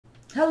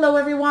Hello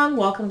everyone,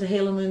 welcome to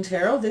Halo Moon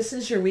Tarot. This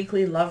is your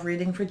weekly love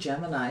reading for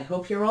Gemini.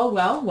 Hope you're all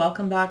well.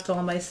 Welcome back to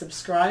all my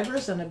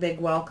subscribers and a big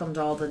welcome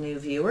to all the new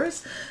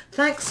viewers.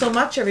 Thanks so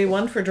much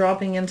everyone for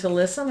dropping in to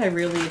listen. I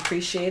really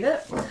appreciate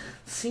it.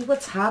 See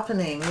what's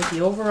happening with the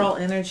overall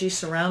energy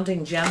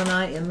surrounding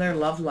Gemini in their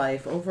love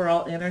life.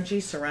 Overall energy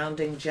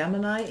surrounding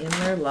Gemini in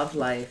their love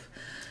life.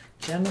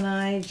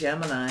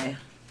 Gemini.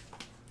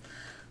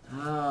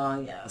 Ah,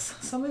 yes.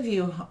 Some of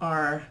you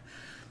are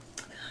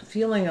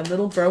feeling a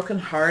little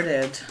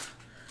broken-hearted.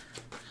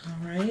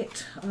 All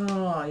right.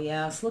 Oh,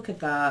 yes. Look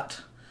at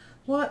that.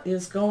 What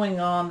is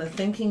going on? The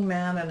thinking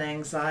man and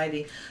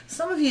anxiety.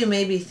 Some of you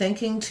may be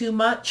thinking too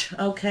much,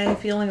 okay?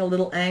 Feeling a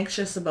little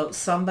anxious about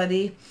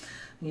somebody.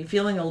 You're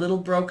feeling a little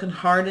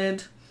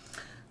broken-hearted.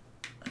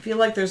 I feel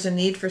like there's a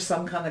need for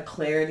some kind of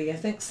clarity. I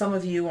think some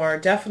of you are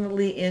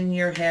definitely in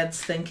your heads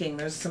thinking.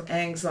 There's some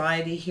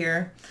anxiety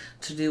here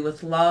to do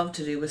with love,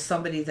 to do with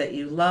somebody that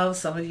you love.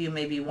 Some of you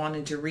may be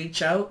wanting to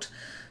reach out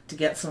to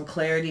get some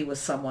clarity with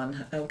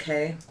someone,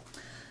 okay?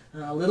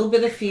 A little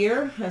bit of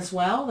fear as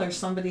well. There's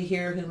somebody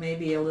here who may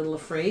be a little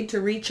afraid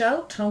to reach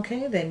out,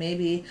 okay? They may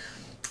be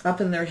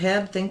up in their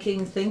head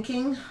thinking,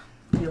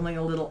 feeling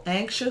a little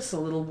anxious, a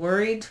little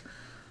worried.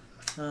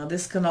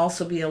 This can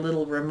also be a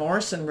little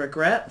remorse and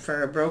regret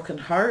for a broken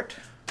heart.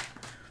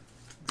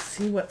 Let's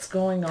see what's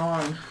going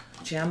on,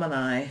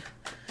 Gemini.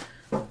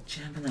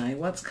 Gemini,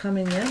 what's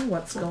coming in,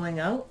 what's going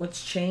out,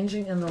 what's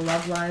changing in the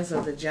love lives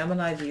of the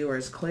Gemini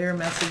viewers. Clear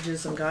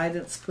messages and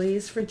guidance,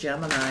 please, for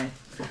Gemini.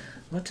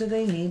 What do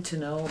they need to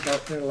know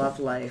about their love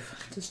life?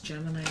 What does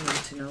Gemini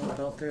need to know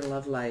about their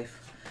love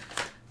life?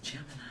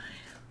 Gemini.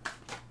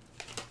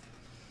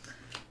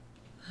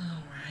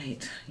 All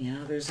right.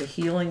 Yeah, there's a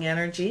healing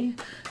energy.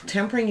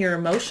 Tempering your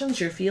emotions,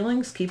 your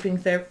feelings, keeping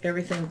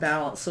everything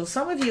balanced. So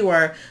some of you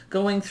are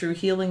going through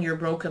healing your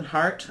broken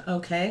heart,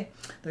 okay?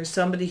 There's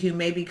somebody who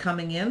may be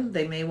coming in.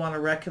 They may want a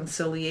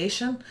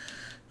reconciliation.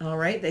 All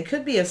right. They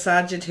could be a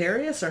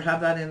Sagittarius or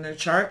have that in their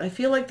chart. I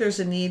feel like there's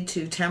a need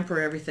to temper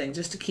everything,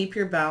 just to keep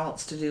your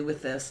balance to do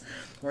with this.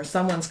 Or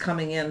someone's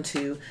coming in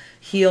to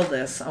heal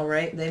this, all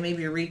right? They may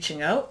be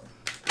reaching out.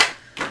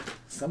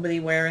 Somebody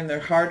wearing their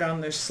heart on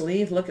their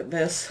sleeve. Look at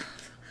this.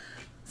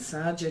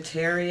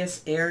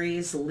 Sagittarius,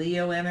 Aries,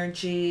 Leo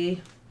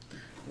energy.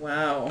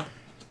 Wow.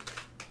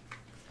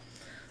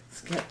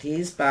 Let's get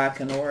these back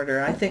in order.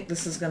 I think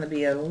this is going to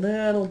be a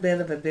little bit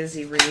of a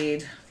busy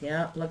read.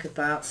 Yeah, look at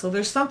that. So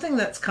there's something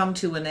that's come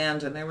to an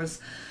end, and there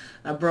was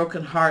a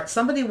broken heart.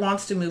 Somebody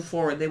wants to move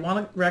forward. They want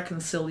a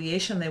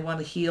reconciliation. They want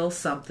to heal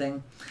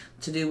something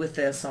to do with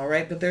this, all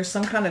right? But there's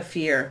some kind of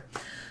fear.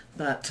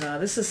 But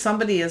this is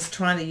somebody is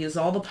trying to use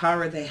all the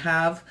power they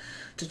have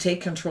to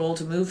take control,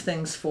 to move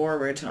things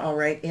forward, all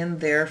right, in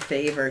their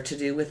favor to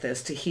do with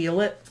this, to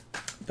heal it.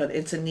 But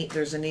it's a need,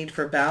 there's a need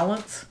for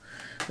balance.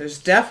 There's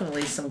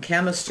definitely some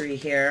chemistry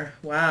here.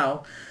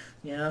 Wow.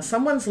 Yeah,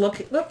 someone's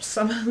looking,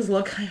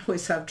 I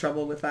always have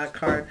trouble with that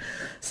card.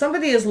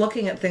 Somebody is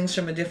looking at things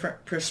from a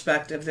different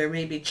perspective. They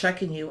may be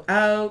checking you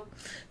out,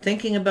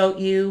 thinking about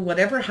you.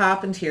 Whatever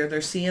happened here,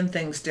 they're seeing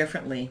things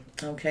differently,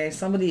 okay?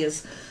 Somebody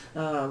is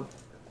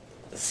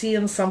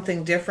seeing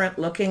something different,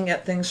 looking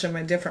at things from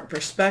a different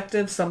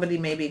perspective. Somebody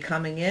may be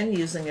coming in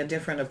using a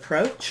different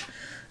approach,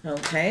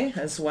 okay,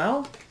 as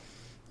well.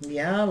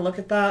 Yeah, look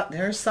at that.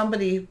 There's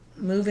somebody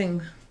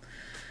moving.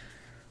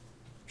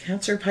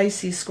 Cancer,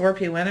 Pisces,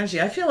 Scorpio energy.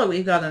 I feel like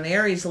we've got an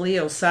Aries,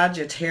 Leo,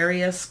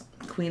 Sagittarius,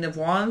 Queen of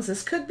Wands.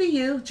 This could be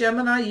you,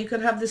 Gemini. You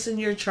could have this in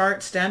your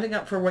chart, standing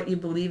up for what you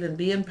believe in,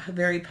 being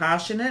very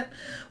passionate,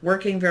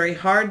 working very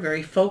hard,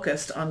 very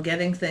focused on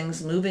getting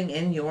things moving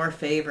in your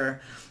favor.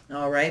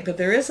 All right, but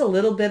there is a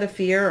little bit of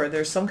fear, or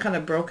there's some kind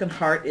of broken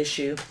heart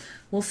issue.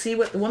 We'll see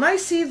what, when I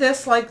see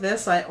this like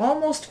this, I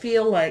almost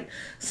feel like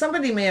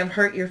somebody may have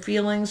hurt your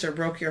feelings or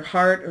broke your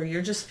heart, or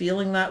you're just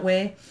feeling that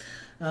way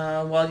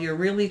while you're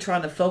really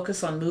trying to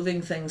focus on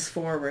moving things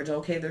forward.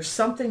 Okay, there's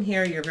something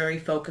here you're very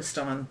focused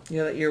on,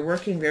 that you're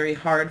working very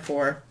hard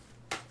for.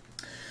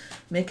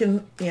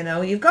 Making,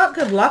 you've got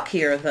good luck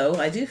here, though.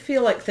 I do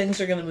feel like things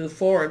are going to move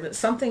forward, but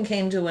something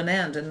came to an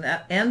end, and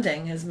that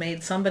ending has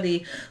made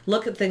somebody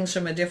look at things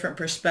from a different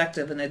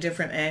perspective and a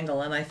different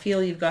angle. And I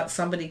feel you've got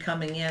somebody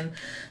coming in,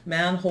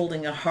 man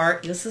holding a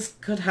heart. This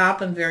could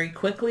happen very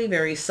quickly,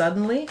 very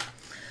suddenly.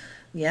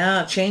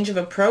 Yeah, change of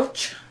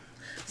approach.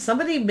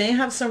 Somebody may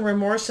have some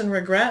remorse and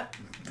regret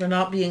for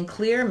not being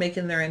clear,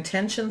 making their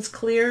intentions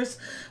clear,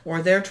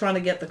 or they're trying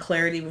to get the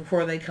clarity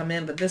before they come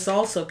in. But this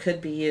also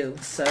could be you.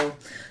 So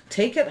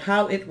take it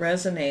how it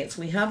resonates.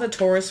 We have a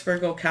Taurus,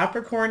 Virgo,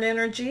 Capricorn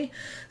energy.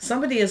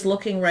 Somebody is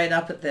looking right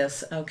up at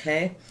this,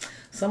 okay?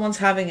 Someone's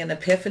having an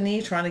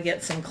epiphany, trying to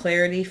get some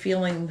clarity,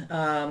 feeling,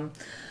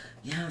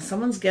 yeah,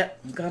 someone's got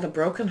a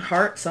broken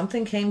heart.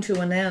 Something came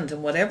to an end,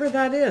 and whatever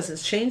that is,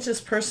 it's changed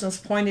this person's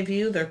point of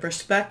view, their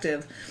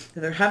perspective.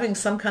 They're having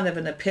some kind of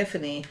an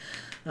epiphany.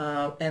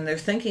 And they're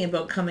thinking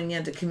about coming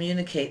in to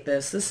communicate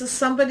this. This is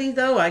somebody,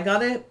 though, I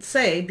gotta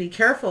say, be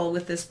careful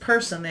with this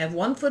person. They have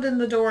one foot in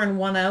the door and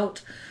one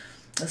out.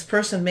 This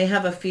person may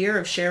have a fear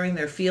of sharing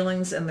their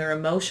feelings and their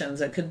emotions.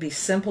 It could be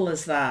simple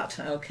as that,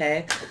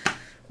 okay?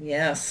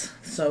 Yes,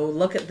 so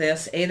look at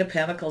this, Eight of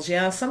Pentacles.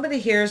 Yeah, somebody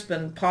here has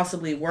been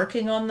possibly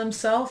working on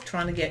themselves,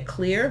 trying to get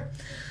clear,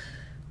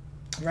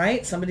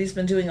 right? Somebody's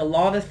been doing a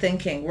lot of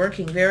thinking,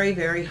 working very,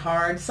 very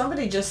hard.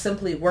 Somebody just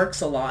simply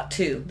works a lot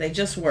too. They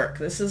just work.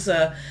 This is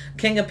a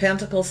King of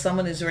Pentacles,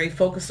 someone who's very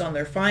focused on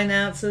their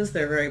finances.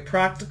 They're very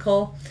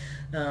practical.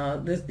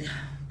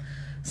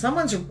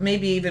 Someone's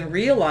maybe even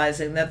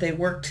realizing that they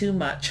work too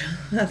much.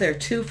 They're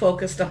too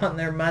focused on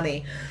their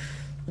money.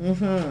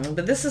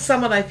 But this is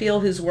someone I feel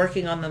who's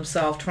working on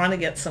themselves, trying to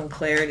get some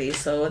clarity.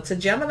 So it's a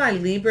Gemini,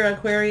 Libra,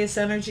 Aquarius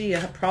energy. You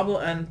have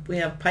and we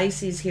have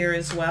Pisces here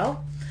as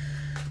well.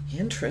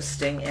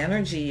 Interesting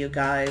energy, you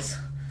guys.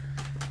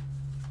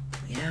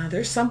 Yeah,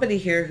 there's somebody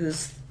here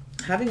who's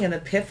having an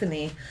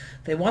epiphany.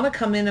 They want to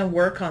come in and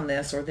work on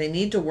this, or they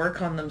need to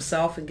work on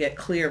themselves and get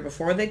clear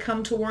before they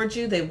come towards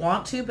you. They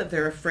want to, but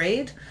they're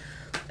afraid.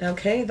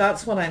 Okay,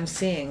 that's what I'm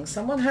seeing.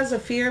 Someone has a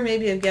fear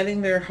maybe of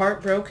getting their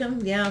heart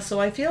broken. Yeah, so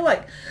I feel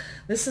like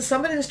this is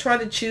somebody who's trying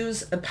to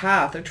choose a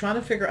path. They're trying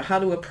to figure out how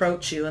to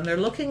approach you, and they're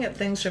looking at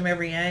things from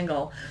every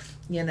angle.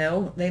 You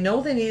know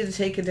they need to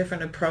take a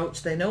different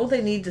approach. They know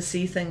they need to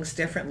see things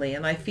differently.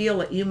 And I feel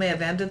that you may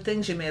have ended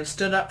things. You may have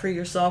stood up for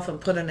yourself and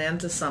put an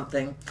end to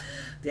something.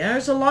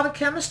 There's a lot of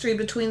chemistry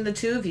between the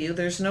two of you.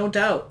 There's no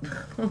doubt.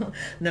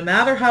 No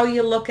matter how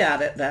you look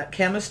at it, that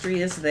chemistry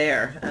is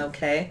there.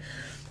 Okay.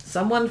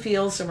 Someone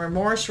feels some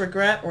remorse,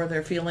 regret, or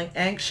they're feeling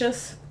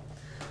anxious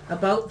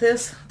about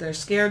this. They're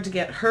scared to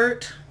get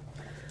hurt.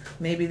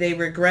 Maybe they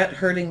regret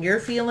hurting your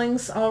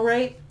feelings, all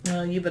right?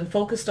 You've been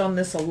focused on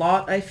this a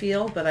lot, I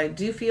feel, but I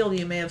do feel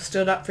you may have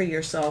stood up for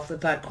yourself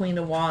with that Queen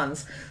of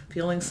Wands,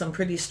 feeling some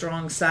pretty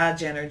strong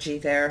Sag energy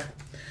there.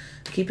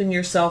 Keeping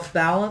yourself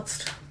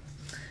balanced,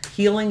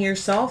 healing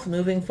yourself,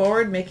 moving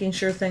forward, making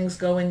sure things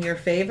go in your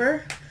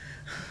favor.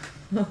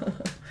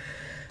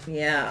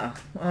 Yeah,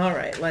 all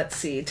right, let's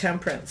see.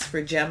 Temperance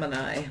for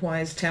Gemini. Why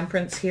is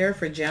Temperance here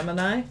for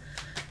Gemini?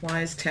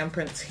 Why is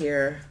Temperance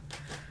here?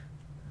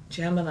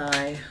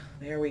 Gemini.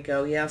 There we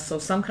go. Yeah, so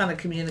some kind of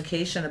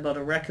communication about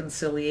a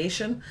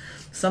reconciliation.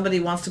 Somebody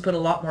wants to put a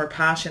lot more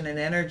passion and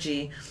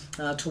energy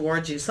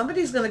towards you.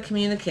 Somebody's going to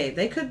communicate.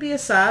 They could be a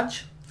Sag.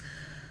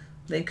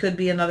 They could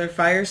be another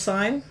fire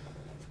sign.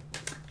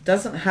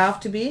 Doesn't have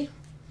to be.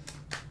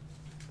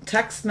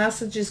 Text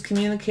messages,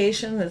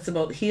 communication, it's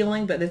about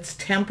healing, but it's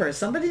temper.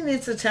 Somebody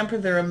needs to temper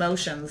their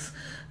emotions.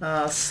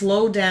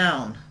 Slow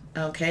down.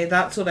 Okay,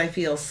 that's what I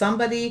feel.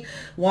 Somebody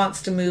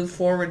wants to move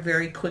forward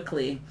very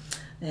quickly.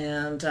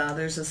 And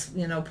there's this,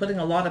 putting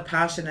a lot of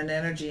passion and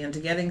energy into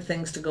getting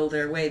things to go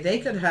their way. They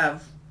could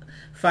have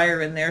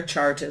fire in their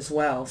chart as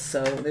well.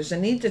 So there's a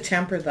need to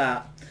temper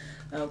that.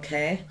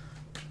 Okay,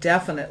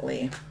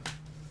 definitely.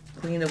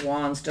 Queen of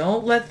Wands.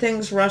 Don't let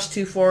things rush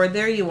too forward.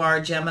 There you are,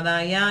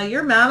 Gemini. Yeah,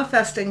 you're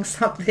manifesting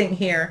something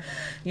here.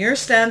 You're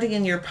standing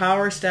in your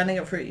power, standing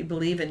up for what you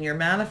believe in. You're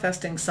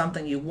manifesting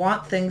something. You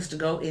want things to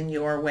go in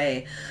your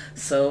way.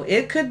 So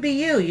it could be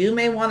you. You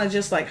may want to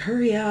just like,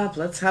 hurry up.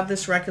 Let's have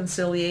this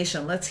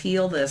reconciliation. Let's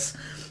heal this.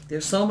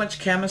 There's so much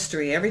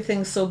chemistry.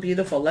 Everything's so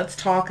beautiful. Let's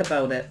talk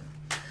about it.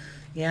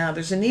 Yeah,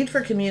 there's a need for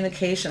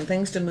communication,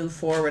 things to move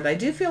forward. I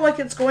do feel like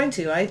it's going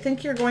to. I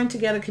think you're going to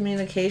get a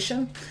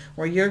communication,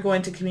 or you're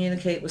going to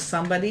communicate with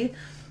somebody.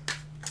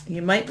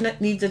 You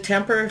might need to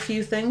temper a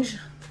few things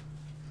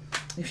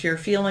if you're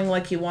feeling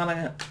like you want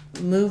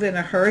to move in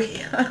a hurry.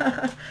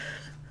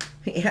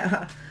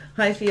 Yeah,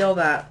 I feel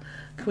that.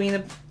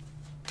 Wheel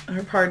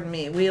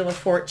of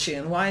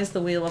Fortune. Why is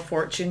the Wheel of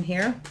Fortune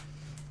here?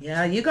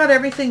 Yeah, you got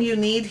everything you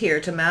need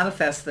here to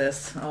manifest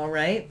this, all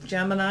right,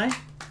 Gemini?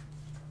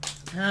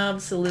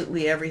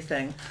 Absolutely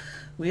everything.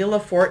 Wheel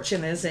of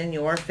Fortune is in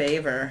your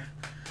favor.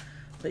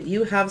 But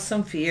you have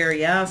some fear.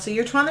 Yeah, so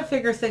you're trying to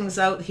figure things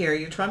out here.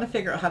 You're trying to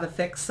figure out how to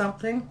fix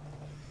something.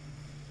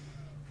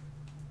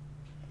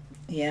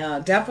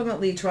 Yeah,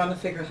 definitely trying to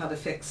figure out how to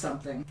fix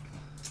something.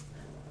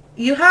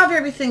 You have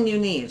everything you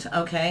need,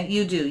 okay?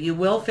 You do. You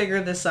will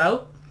figure this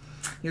out.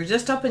 You're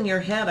just up in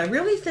your head. I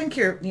really think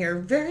you're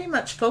very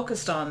much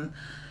focused on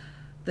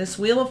this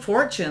Wheel of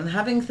Fortune,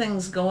 having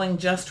things going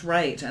just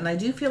right. And I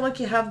do feel like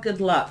you have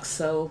good luck.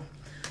 So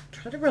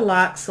try to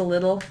relax a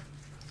little.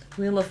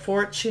 Wheel of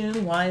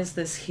Fortune. Why is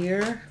this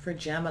here for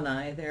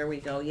Gemini? There we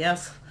go.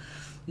 Yes.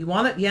 You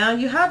want it. Yeah,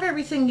 you have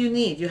everything you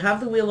need. You have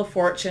the Wheel of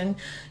Fortune.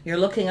 You're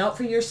looking out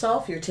for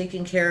yourself. You're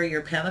taking care of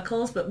your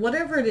pentacles. But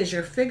whatever it is,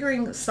 you're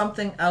figuring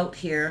something out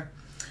here.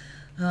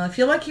 I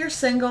feel like you're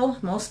single,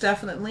 most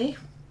definitely.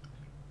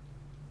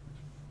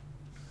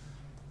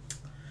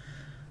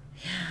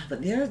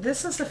 But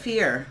this is a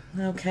fear,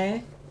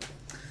 okay?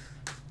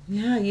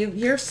 Yeah,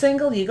 you're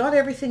single. You got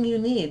everything you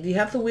need. You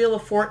have the Wheel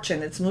of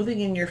Fortune. It's moving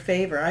in your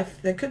favor.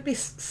 There could be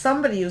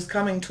somebody who's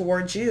coming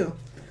towards you.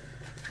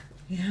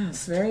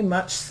 Yes, very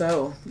much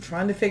so. I'm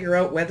trying to figure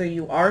out whether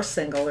you are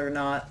single or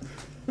not.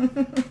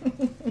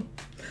 That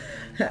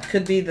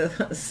could be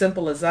as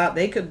simple as that.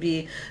 They could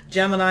be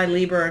Gemini,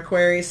 Libra,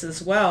 Aquarius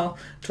as well.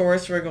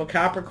 Taurus, Virgo,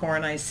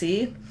 Capricorn, I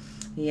see.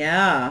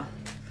 Yeah.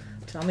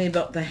 Tell me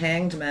about the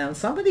Hanged Man.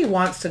 Somebody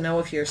wants to know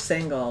if you're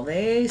single.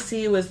 They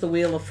see you as the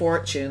Wheel of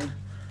Fortune.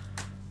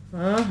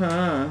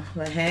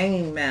 The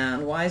Hanging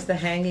Man. Why is the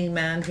Hanging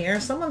Man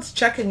here? Someone's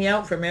checking you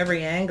out from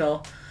every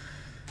angle.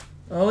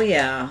 Oh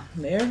yeah,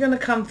 they're going to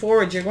come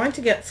forward. You're going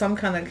to get some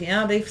kind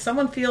of,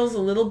 someone feels a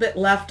little bit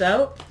left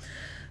out.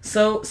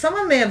 So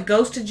someone may have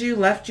ghosted you,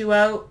 left you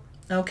out,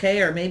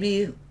 okay, or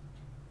maybe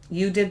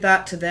you did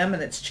that to them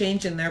and it's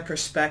changing their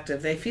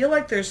perspective. They feel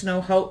like there's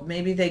no hope.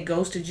 Maybe they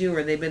ghosted you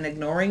or they've been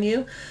ignoring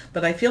you,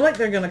 but I feel like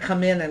they're going to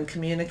come in and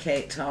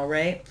communicate, all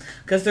right?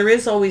 Because there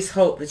is always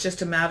hope. It's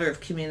just a matter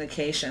of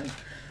communication.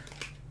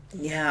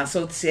 Yeah,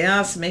 so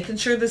it's making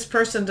sure this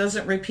person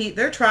doesn't repeat.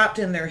 They're trapped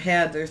in their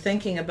head. They're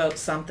thinking about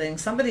something.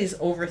 Somebody's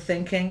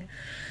overthinking.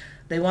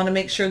 They want to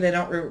make sure they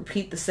don't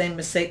repeat the same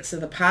mistakes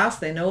of the past.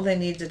 They know they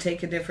need to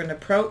take a different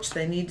approach.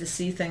 They need to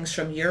see things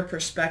from your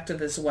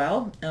perspective as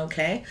well,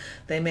 okay?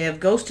 They may have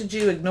ghosted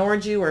you,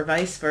 ignored you, or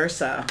vice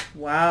versa.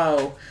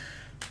 Wow.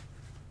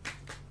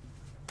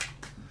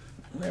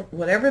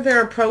 Whatever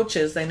their approach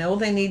is, they know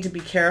they need to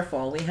be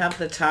careful. We have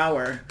the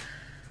Tower.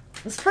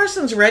 This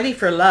person's ready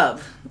for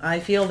love.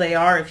 I feel they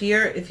are. If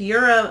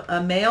you're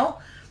a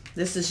male,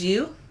 this is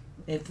you.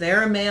 If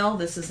they're a male,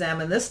 this is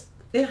them. And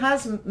it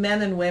has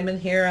men and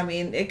women here. I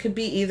mean, it could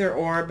be either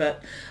or,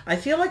 but I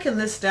feel like in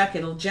this deck,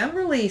 it'll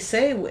generally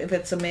say if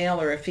it's a male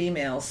or a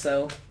female.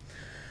 So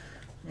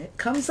it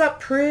comes up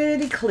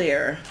pretty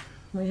clear.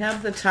 We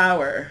have the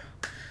Tower.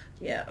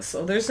 Yeah,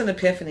 so there's an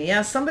epiphany.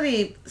 Yeah,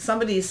 somebody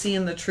is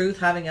seeing the truth,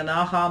 having an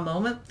aha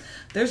moment.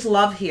 There's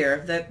love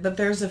here, but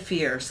there's a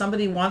fear.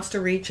 Somebody wants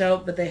to reach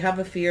out, but they have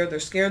a fear. They're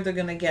scared they're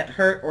going to get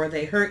hurt, or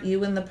they hurt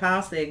you in the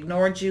past. They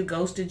ignored you,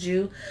 ghosted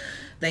you.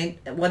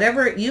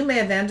 Whatever, you may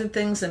have ended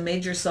things and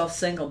made yourself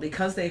single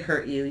because they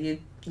hurt you.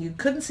 You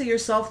couldn't see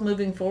yourself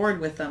moving forward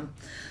with them.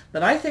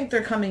 But I think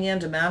they're coming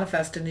in to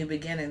manifest a new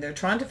beginning. They're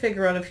trying to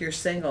figure out if you're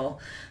single.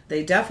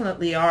 They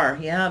definitely are.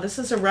 Yeah, this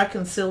is a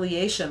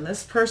reconciliation.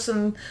 This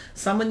person,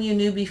 someone you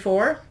knew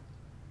before,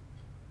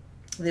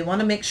 they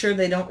want to make sure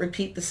they don't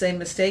repeat the same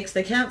mistakes.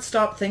 They can't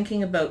stop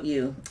thinking about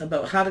you,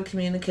 about how to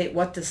communicate,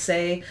 what to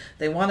say.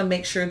 They want to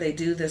make sure they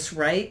do this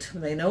right.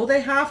 They know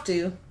they have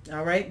to,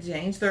 all right,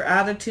 change their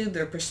attitude,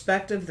 their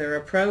perspective, their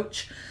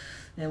approach.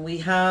 And we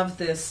have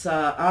this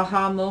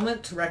aha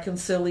moment,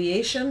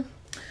 reconciliation.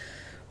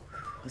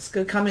 It's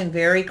going to come in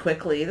very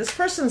quickly. This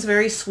person's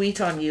very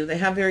sweet on you. They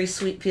have very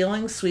sweet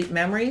feelings, sweet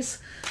memories,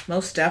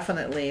 most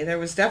definitely. There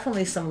was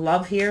definitely some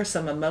love here,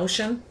 some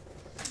emotion.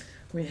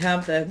 We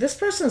have this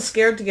person's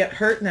scared to get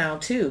hurt now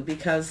too,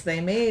 because they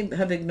may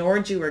have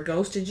ignored you or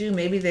ghosted you.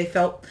 Maybe they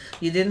felt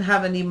you didn't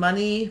have any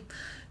money,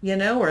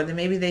 or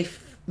maybe they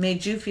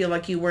made you feel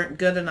like you weren't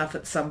good enough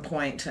at some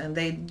point, and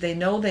they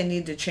know they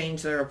need to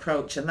change their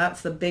approach, and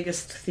that's the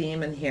biggest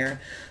theme in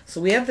here. So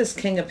we have this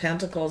King of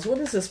Pentacles. What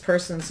is this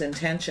person's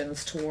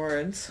intentions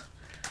towards?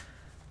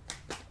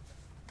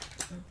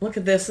 Look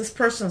at this. This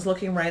person's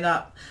looking right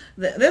up.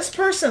 This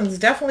person's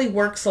definitely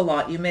works a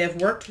lot. You may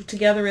have worked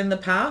together in the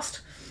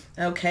past.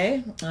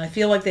 Okay, I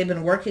feel like they've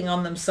been working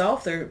on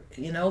themselves.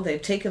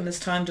 They've taken this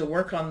time to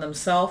work on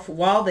themselves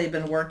while they've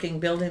been working,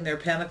 building their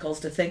pentacles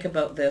to think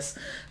about this.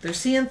 They're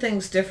seeing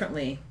things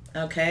differently,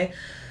 okay?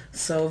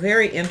 So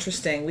very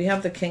interesting. We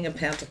have the King of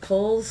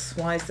Pentacles.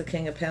 Why is the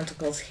King of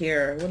Pentacles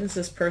here? What is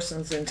this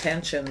person's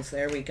intentions?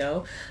 There we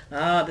go.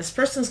 This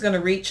person's going to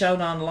reach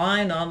out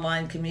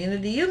online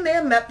community. You may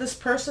have met this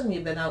person.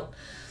 You've been out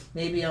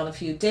maybe on a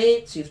few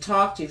dates, you've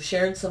talked, you've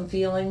shared some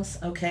feelings,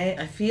 okay?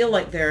 I feel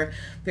like they're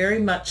very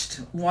much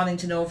wanting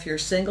to know if you're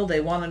single.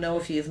 They want to know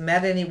if you've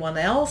met anyone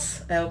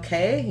else,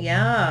 okay?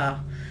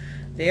 Yeah,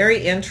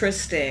 very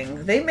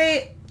interesting.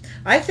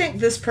 I think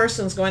this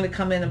person's going to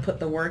come in and put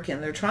the work in.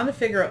 They're trying to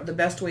figure out the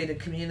best way to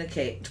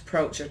communicate, to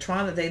approach.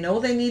 They know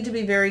they need to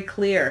be very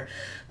clear.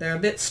 They're a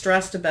bit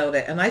stressed about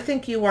it, and I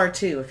think you are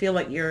too. I feel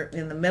like you're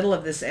in the middle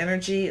of this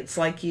energy. It's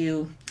like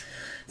you're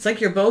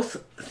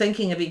both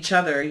thinking of each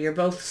other. You're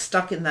both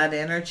stuck in that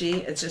energy.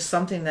 It's just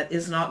something that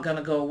is not going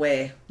to go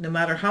away. No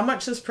matter how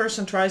much this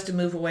person tries to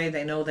move away,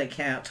 they know they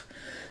can't.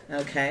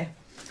 Okay,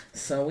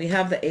 so we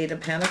have the Eight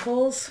of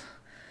Pentacles.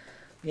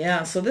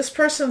 Yeah, so this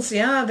person's,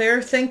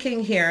 they're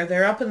thinking here.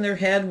 They're up in their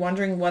head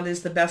wondering what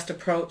is the best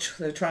approach.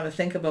 They're trying to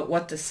think about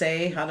what to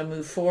say, how to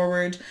move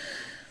forward.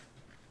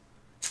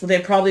 They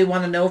probably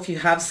want to know if you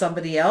have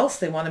somebody else.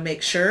 They want to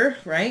make sure,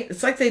 right?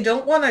 It's like they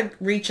don't want to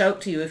reach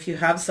out to you if you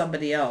have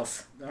somebody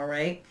else, all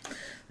right?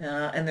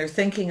 And they're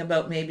thinking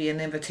about maybe an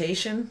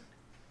invitation.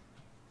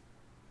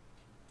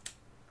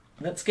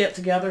 Let's get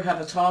together, have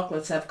a talk,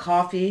 let's have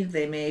coffee.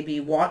 They may be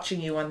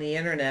watching you on the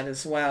internet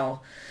as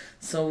well.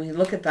 So we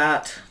look at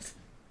that.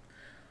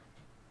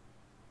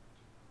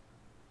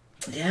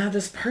 Yeah,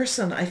 this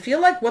person, I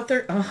feel like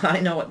I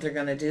know what they're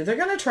going to do. They're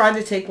going to try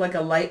to take like a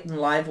light and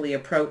lively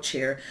approach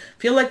here.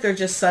 I feel like they're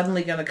just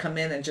suddenly going to come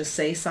in and just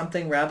say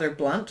something rather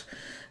blunt.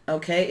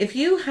 Okay, if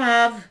you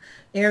have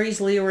Aries,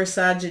 Leo, or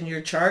Sag in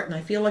your chart, and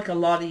I feel like a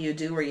lot of you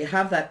do, or you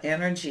have that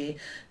energy,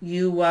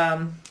 you, I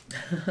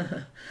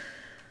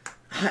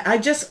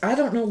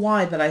don't know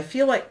why, but I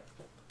feel like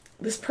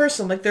this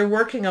person, like they're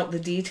working out the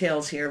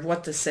details here of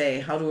what to say,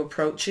 how to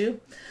approach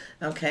you.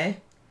 Okay.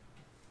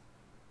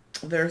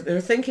 They're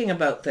thinking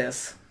about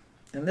this.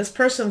 And this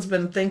person's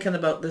been thinking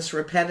about this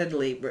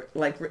repeatedly,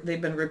 like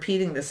they've been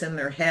repeating this in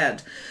their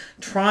head,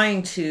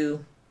 trying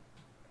to,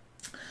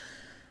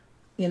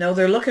 you know,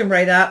 they're looking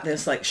right at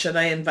this, like, should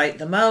I invite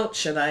them out?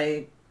 Should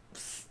I,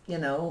 you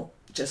know,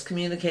 just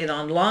communicate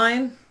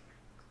online?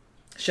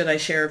 Should I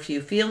share a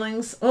few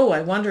feelings? Oh,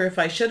 I wonder if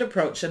I should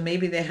approach them.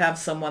 Maybe they have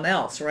someone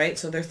else, right?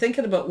 So they're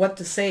thinking about what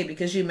to say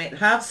because you may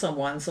have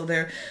someone. So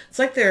it's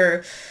like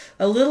they're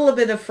a little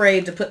bit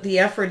afraid to put the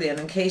effort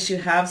in case you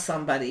have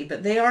somebody.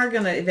 But they are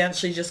going to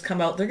eventually just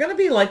come out. They're going to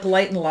be like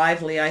light and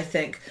lively, I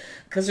think,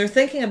 because they're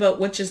thinking about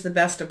which is the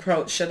best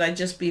approach. Should I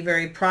just be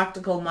very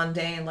practical,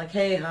 mundane, like,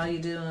 hey, how you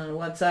doing?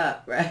 What's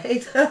up,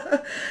 right?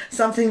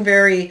 Something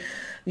very,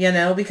 you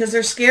know, because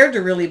they're scared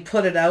to really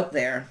put it out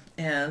there.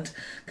 And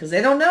because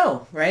they don't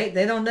know, right?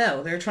 They don't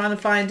know. They're trying to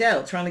find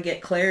out, trying to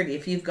get clarity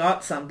if you've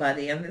got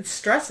somebody, and it's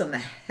stressing the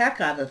heck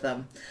out of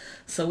them.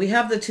 So we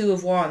have the Two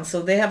of Wands.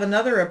 So they have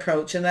another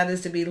approach, and that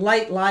is to be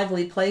light,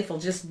 lively, playful,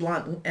 just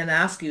blunt, and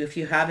ask you if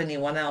you have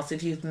anyone else,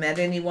 if you've met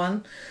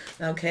anyone,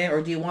 okay?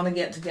 Or do you want to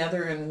get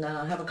together and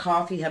have a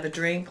coffee, have a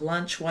drink,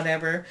 lunch,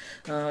 whatever.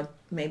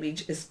 Maybe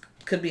it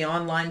could be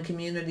online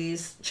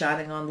communities,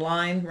 chatting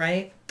online,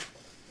 right?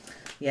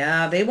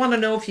 Yeah, they want to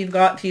know if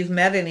you've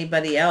met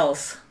anybody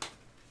else.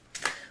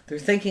 They're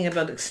thinking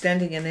about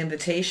extending an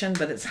invitation,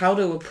 but it's how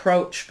to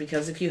approach,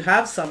 because if you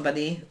have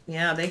somebody,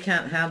 yeah, they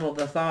can't handle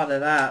the thought of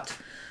that.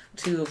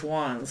 Two of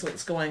Wands.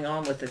 What's going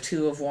on with the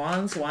Two of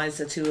Wands? Why is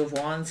the Two of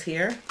Wands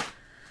here?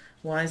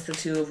 Why is the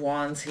Two of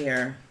Wands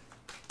here?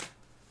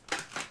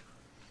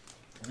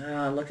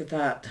 Look at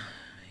that.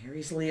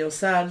 Aries, Leo,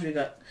 Sag. We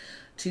got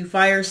two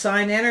fire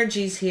sign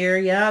energies here.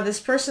 Yeah, this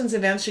person's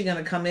eventually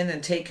going to come in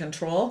and take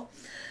control.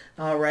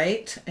 All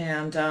right.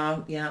 And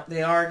yeah,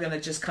 they are going to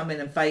just come in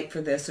and fight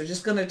for this. They're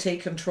just going to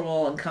take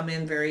control and come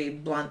in very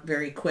blunt,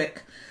 very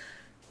quick.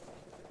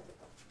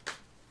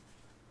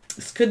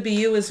 This could be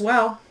you as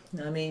well.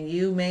 I mean,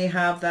 you may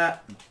have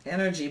that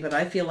energy, but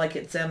I feel like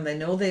it's them. They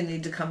know they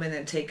need to come in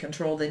and take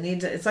control. They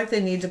need to, it's like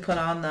they need to put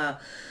on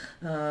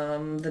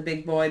the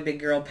big boy, big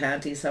girl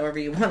panties, however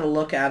you want to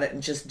look at it,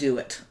 and just do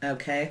it.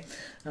 Okay.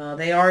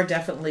 They are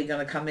definitely going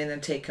to come in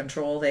and take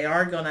control. They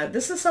are going to,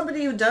 this is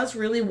somebody who does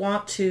really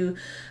want to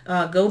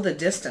go the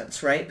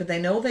distance, right? But they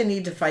know they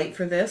need to fight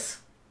for this.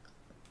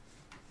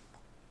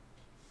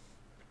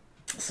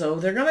 So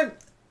they're going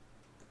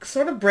to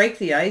sort of break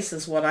the ice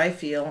is what I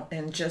feel,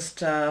 and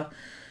just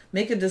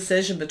make a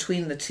decision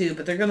between the two.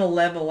 But they're going to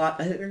level up.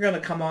 I think they're going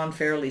to come on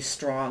fairly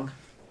strong.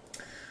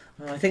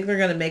 I think they're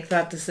going to make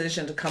that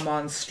decision to come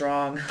on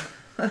strong.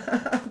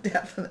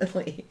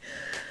 Definitely.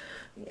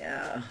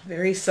 Yeah,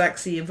 very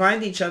sexy. You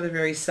find each other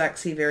very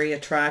sexy, very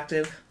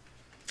attractive.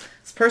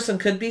 This person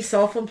could be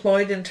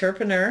self-employed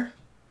entrepreneur.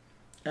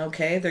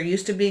 Okay, they're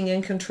used to being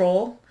in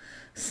control.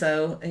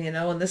 So, you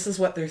know, and this is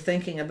what they're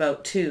thinking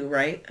about too,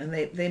 right? And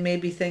they may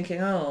be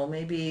thinking, oh,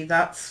 maybe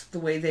that's the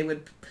way they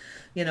would,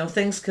 you know,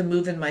 things can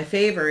move in my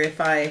favor if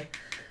I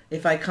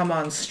come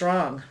on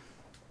strong.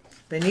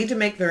 They need to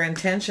make their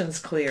intentions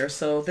clear.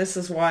 So this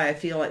is why I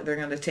feel like they're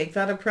going to take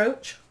that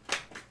approach.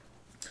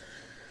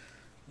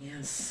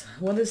 Yes.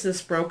 What is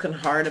this broken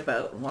heart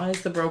about? Why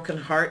is the broken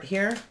heart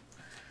here?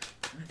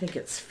 I think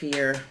it's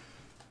fear.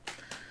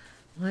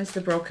 Why is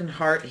the broken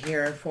heart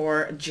here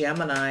for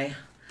Gemini?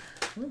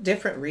 A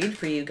different read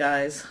for you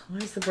guys. Why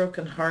is the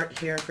broken heart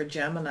here for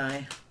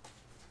Gemini?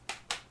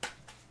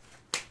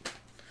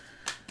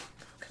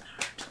 Broken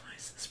heart. Why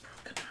is this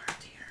broken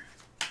heart here?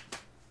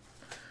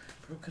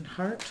 Broken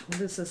heart.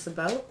 What is this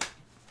about?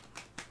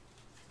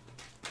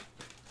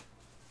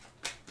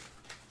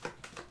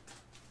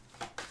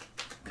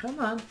 Come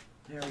on.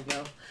 There we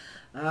go.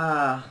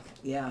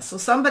 Yeah. So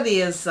somebody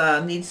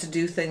needs to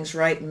do things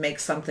right and make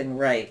something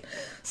right.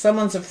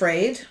 Someone's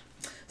afraid.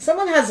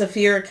 Someone has a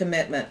fear of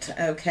commitment,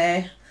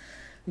 okay?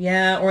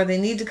 Yeah, or they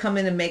need to come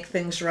in and make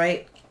things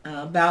right,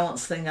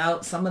 balance things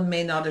out. Someone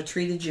may not have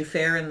treated you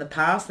fair in the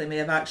past. They may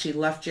have actually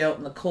left you out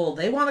in the cold.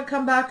 They want to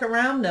come back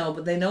around now,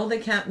 but they know they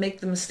can't make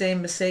the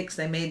same mistakes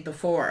they made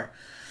before.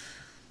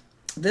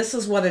 This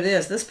is what it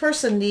is. This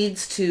person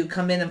needs to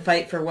come in and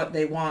fight for what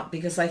they want,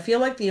 because I feel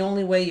like the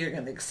only way you're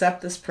going to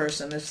accept this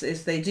person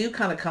is they do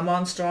kind of come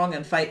on strong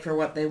and fight for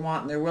what they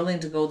want, and they're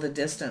willing to go the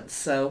distance.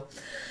 So,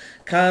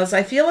 because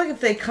I feel like if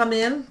they come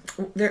in,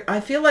 I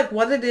feel like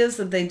what it is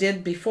that they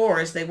did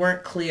before is they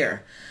weren't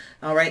clear.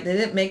 All right, they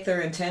didn't make their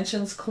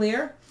intentions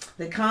clear.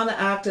 They kind of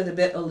acted a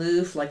bit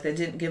aloof, like they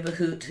didn't give a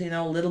hoot, you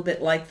know, a little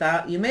bit like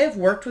that. You may have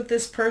worked with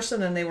this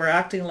person and they were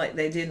acting like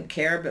they didn't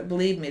care, but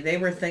believe me, they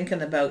were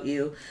thinking about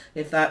you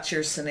if that's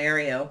your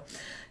scenario.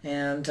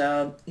 And,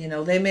 you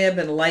know, they may have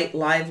been light,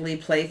 lively,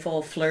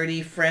 playful,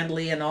 flirty,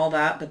 friendly, and all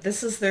that, but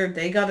this is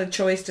they got a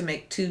choice to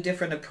make two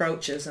different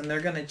approaches, and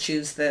they're going to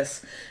choose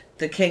this,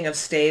 the King of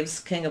Staves,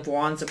 King of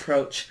Wands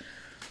approach.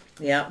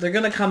 Yeah, they're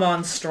going to come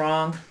on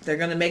strong. They're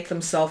going to make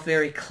themselves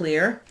very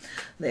clear.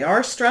 They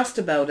are stressed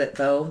about it,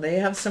 though. They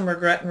have some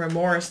regret and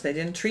remorse. They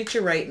didn't treat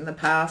you right in the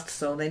past,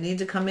 so they need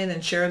to come in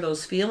and share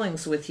those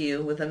feelings with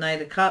you with the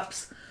Knight of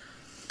Cups.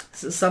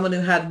 This is someone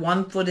who had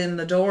one foot in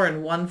the door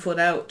and one foot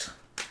out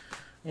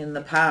in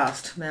the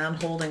past. Man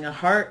holding a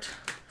heart.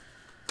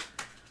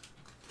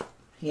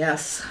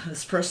 Yes,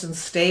 this person's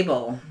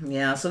stable.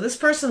 Yeah, so this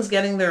person's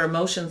getting their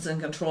emotions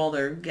in control.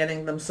 They're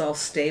getting themselves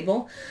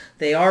stable.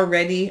 They are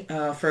ready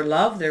for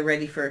love. They're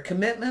ready for a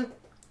commitment.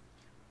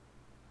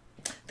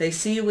 They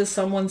see you as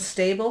someone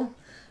stable.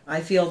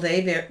 I feel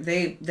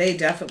they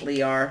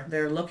definitely are.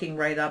 They're looking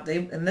right up.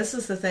 And this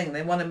is the thing.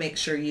 They want to make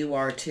sure you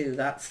are too.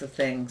 That's the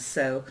thing.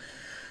 So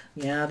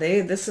yeah,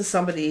 this is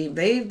somebody,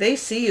 they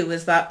see you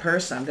as that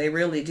person. They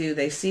really do.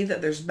 They see that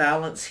there's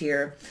balance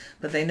here,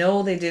 but they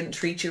know they didn't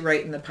treat you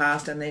right in the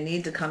past, and they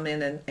need to come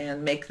in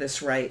and make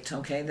this right,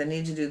 okay? They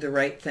need to do the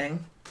right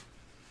thing.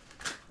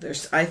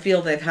 I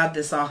feel they've had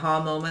this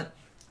aha moment,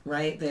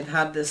 right? They've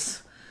had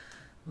this,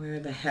 where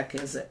the heck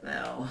is it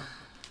now?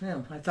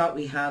 Oh, I thought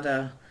we had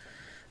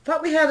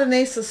an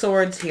Ace of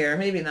Swords here.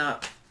 Maybe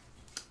not.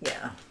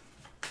 Yeah.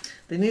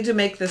 They need to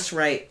make this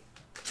right.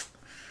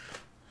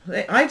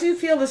 I do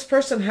feel this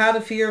person had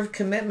a fear of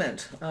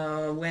commitment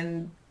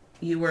when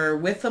you were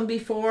with them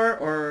before,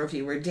 or if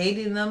you were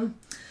dating them,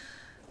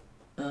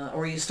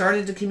 or you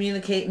started to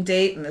communicate and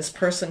date, and this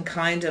person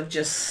kind of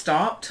just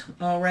stopped,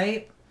 all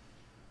right?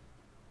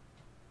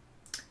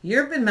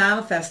 You've been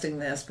manifesting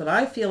this, but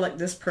I feel like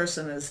this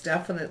person is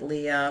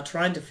definitely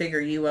trying to figure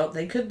you out.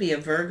 They could be a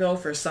Virgo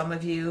for some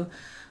of you,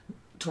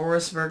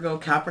 Taurus, Virgo,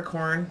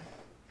 Capricorn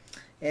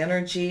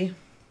energy.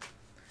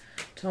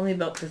 Tell me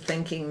about the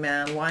thinking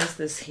man. Why is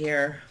this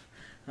here?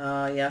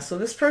 Yeah, so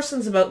this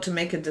person's about to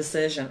make a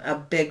decision, a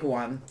big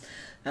one.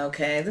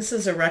 Okay, this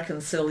is a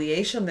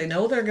reconciliation. They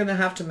know they're going to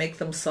have to make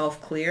themselves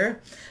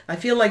clear. I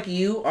feel like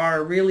you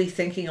are really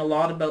thinking a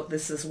lot about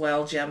this as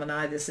well,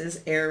 Gemini. This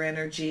is air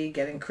energy,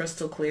 getting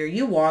crystal clear.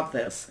 You want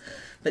this,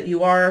 but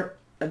you are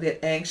a bit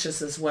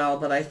anxious as well.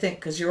 But I think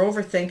because you're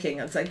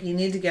overthinking, it's like you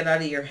need to get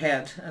out of your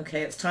head.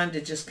 Okay, it's time to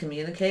just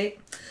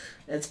communicate.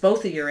 It's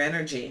both of your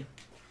energy.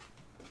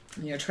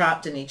 You're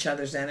trapped in each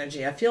other's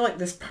energy. I feel like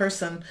this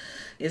person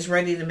is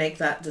ready to make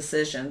that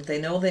decision.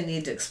 They know they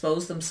need to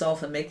expose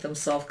themselves and make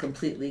themselves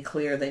completely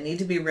clear. They need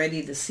to be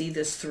ready to see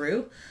this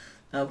through,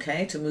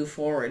 okay, to move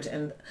forward.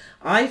 And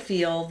I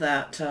feel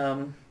that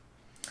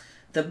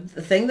the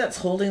thing that's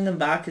holding them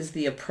back is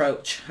the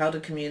approach, how to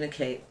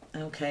communicate,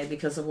 okay,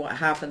 because of what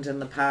happened in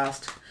the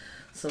past.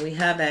 So we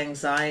have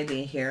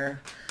anxiety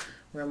here,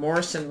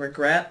 remorse and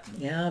regret.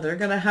 Yeah, they're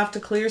going to have to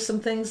clear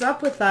some things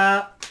up with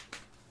that.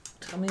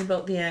 Tell me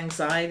about the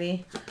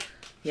anxiety.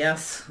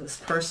 Yes, this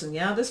person.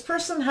 Yeah, this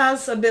person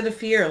has a bit of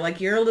fear. Like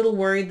you're a little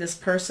worried. This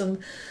person,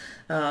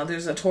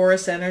 there's a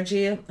Taurus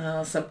energy,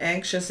 some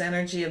anxious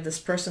energy of this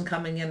person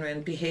coming in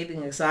and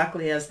behaving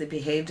exactly as they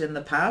behaved in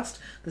the past.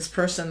 This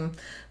person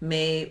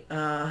may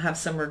have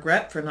some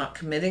regret for not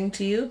committing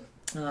to you,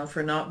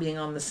 for not being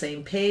on the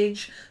same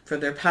page, for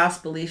their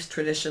past beliefs,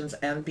 traditions,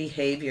 and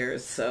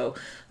behaviors. So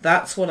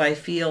that's what I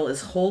feel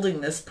is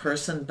holding this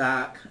person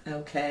back,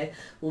 okay?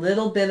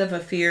 Little bit of a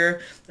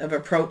fear of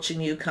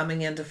approaching you,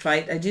 coming in to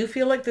fight. I do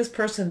feel like this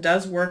person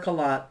does work a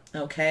lot,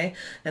 okay?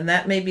 And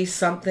that may be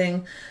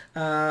something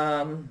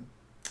that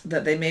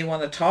they may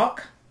want to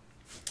talk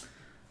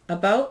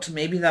about.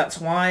 Maybe that's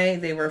why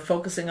they were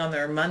focusing on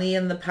their money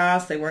in the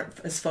past. They weren't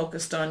as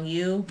focused on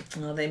you.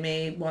 They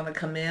may want to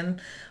come in.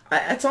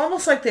 It's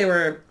almost like they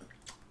were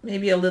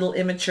maybe a little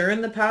immature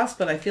in the past,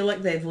 but I feel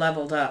like they've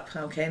leveled up,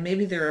 okay?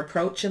 Maybe their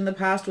approach in the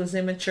past was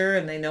immature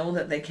and they know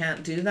that they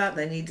can't do that.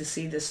 They need to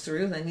see this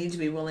through. They need to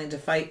be willing to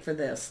fight for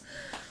this.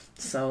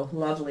 So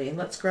lovely.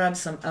 Let's grab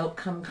some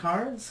outcome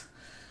cards.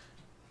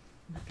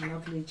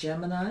 Lovely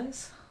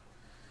Geminis.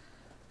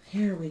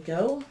 Here we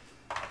go.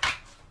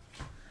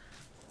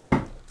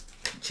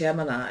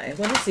 Gemini.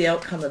 What is the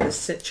outcome of this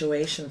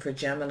situation for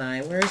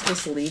Gemini? Where is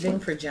this leading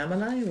for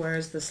Gemini? Where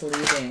is this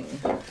leading?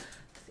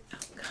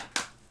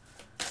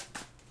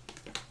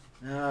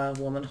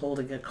 Woman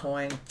holding a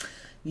coin.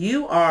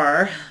 You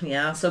are,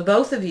 yeah, so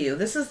both of you,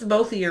 this is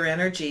both of your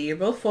energy. You're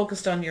both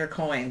focused on your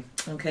coin,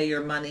 okay,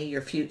 your money,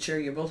 your future.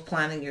 You're both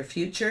planning your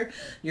future.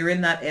 You're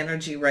in that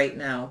energy right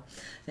now.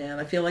 And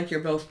I feel like you're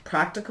both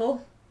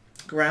practical,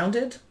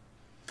 grounded,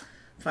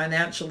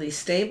 financially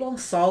stable,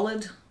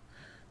 solid,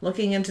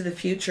 looking into the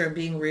future and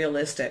being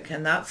realistic.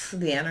 And that's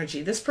the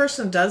energy. This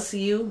person does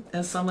see you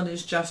as someone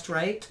who's just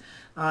right.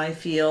 I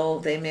feel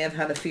they may have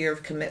had a fear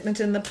of commitment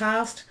in the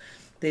past.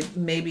 They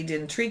maybe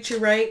didn't treat you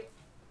right.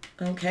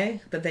 Okay,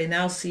 but they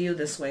now see you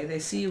this way. They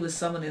see you as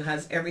someone who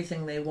has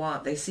everything they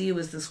want. They see you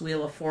as this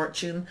Wheel of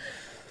Fortune.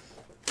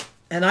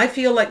 And I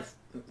feel like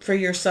for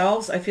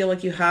yourselves, I feel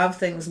like you have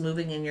things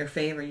moving in your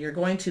favor. You're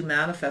going to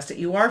manifest it.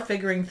 You are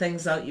figuring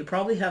things out. You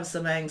probably have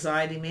some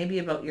anxiety maybe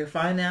about your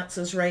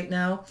finances right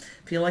now.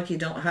 Feel like you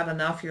don't have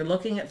enough. You're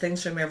looking at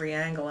things from every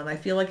angle, and I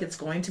feel like it's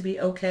going to be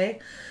okay.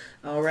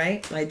 All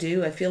right, I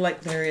do. I feel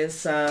like there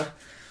is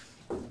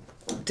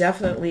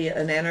Definitely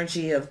an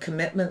energy of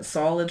commitment,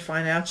 solid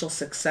financial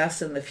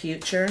success in the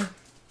future.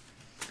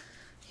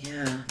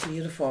 Yeah,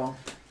 beautiful.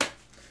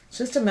 It's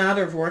just a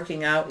matter of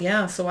working out.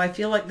 Yeah, so I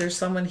feel like there's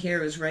someone here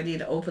who's ready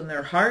to open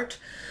their heart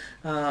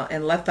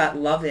and let that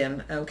love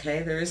in.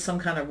 Okay, there is some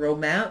kind of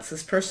romance.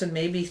 This person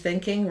may be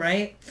thinking,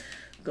 right?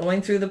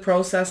 Going through the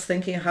process,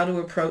 thinking how to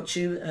approach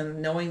you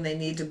and knowing they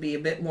need to be a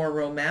bit more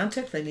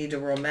romantic. They need to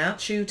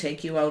romance you,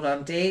 take you out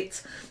on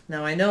dates.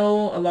 Now, I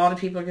know a lot of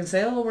people can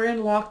say, oh, we're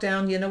in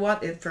lockdown. You know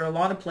what? For a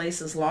lot of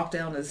places,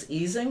 lockdown is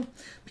easing.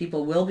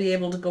 People will be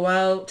able to go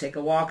out, take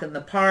a walk in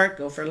the park,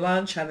 go for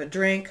lunch, have a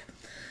drink,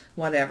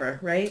 whatever,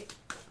 right?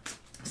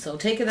 So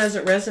take it as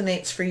it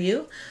resonates for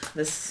you.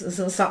 This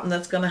isn't something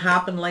that's going to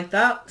happen like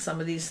that. Some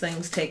of these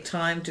things take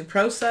time to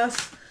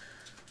process.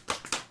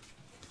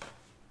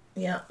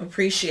 Yeah,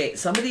 appreciate.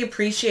 Somebody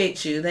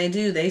appreciates you. They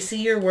do. They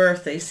see your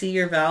worth. They see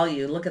your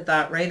value. Look at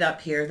that right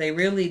up here. They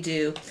really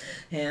do.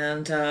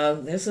 And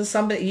this is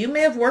somebody, you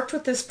may have worked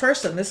with this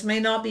person. This may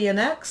not be an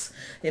ex.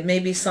 It may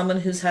be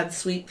someone who's had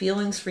sweet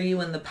feelings for you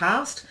in the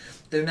past.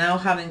 They're now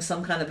having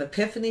some kind of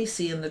epiphany,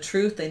 seeing the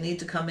truth. They need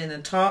to come in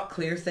and talk,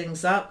 clear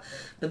things up.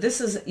 But this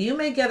is, you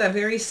may get a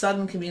very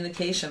sudden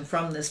communication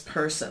from this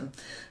person.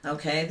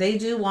 Okay, they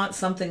do want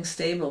something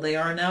stable. They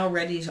are now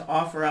ready to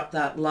offer up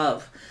that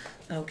love.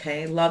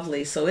 Okay,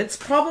 lovely. So it's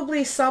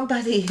probably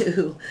somebody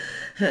who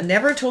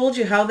never told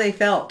you how they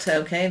felt,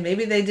 okay?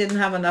 Maybe they didn't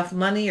have enough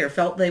money or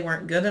felt they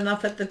weren't good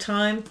enough at the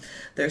time.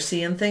 They're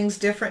seeing things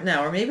different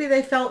now. Or maybe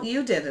they felt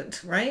you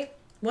didn't, right?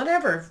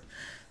 Whatever.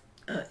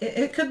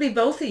 It could be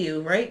both of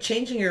you, right?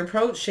 Changing your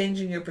approach,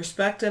 changing your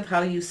perspective,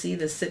 how you see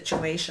the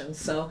situation.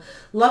 So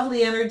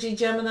lovely energy,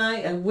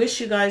 Gemini. I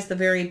wish you guys the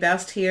very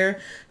best here.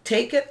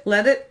 Take it,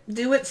 let it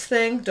do its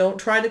thing. Don't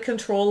try to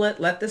control it.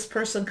 Let this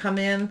person come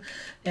in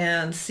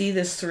and see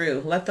this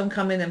through. Let them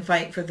come in and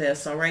fight for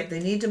this, all right?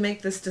 They need to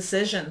make this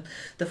decision.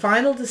 The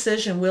final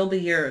decision will be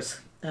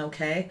yours.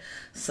 Okay,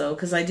 so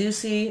because I do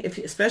see,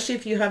 especially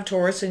if you have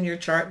Taurus in your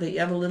chart, that you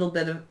have a little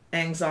bit of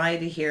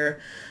anxiety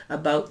here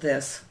about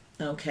this.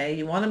 Okay,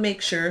 you want to make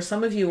sure,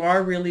 some of you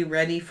are really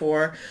ready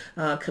for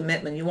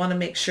commitment. You want to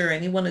make sure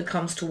anyone who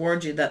comes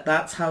towards you that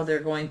that's how they're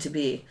going to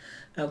be.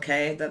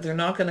 Okay, that they're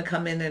not going to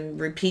come in and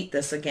repeat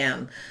this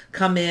again.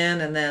 Come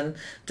in and then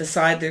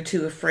decide they're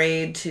too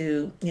afraid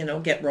to, you know,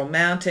 get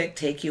romantic,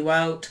 take you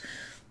out.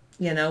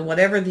 You know,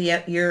 whatever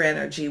your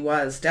energy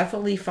was.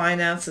 Definitely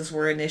finances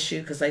were an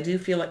issue because I do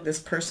feel like this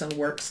person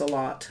works a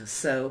lot.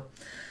 So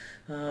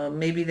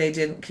maybe they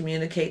didn't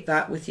communicate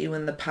that with you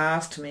in the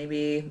past.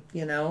 Maybe,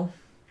 you know,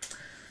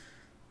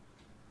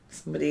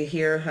 somebody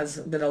here has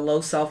a bit of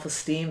low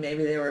self-esteem.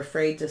 Maybe they were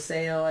afraid to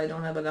say, oh, I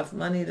don't have enough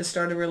money to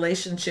start a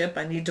relationship.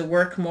 I need to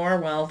work more.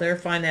 Well, they're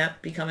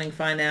becoming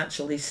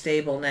financially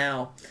stable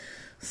now.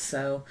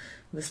 So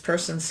this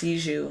person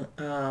sees you.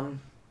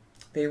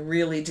 They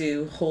really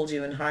do hold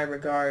you in high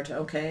regard.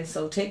 Okay,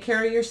 so take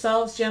care of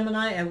yourselves,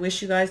 Gemini. I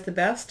wish you guys the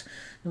best,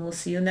 and we'll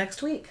see you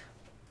next week.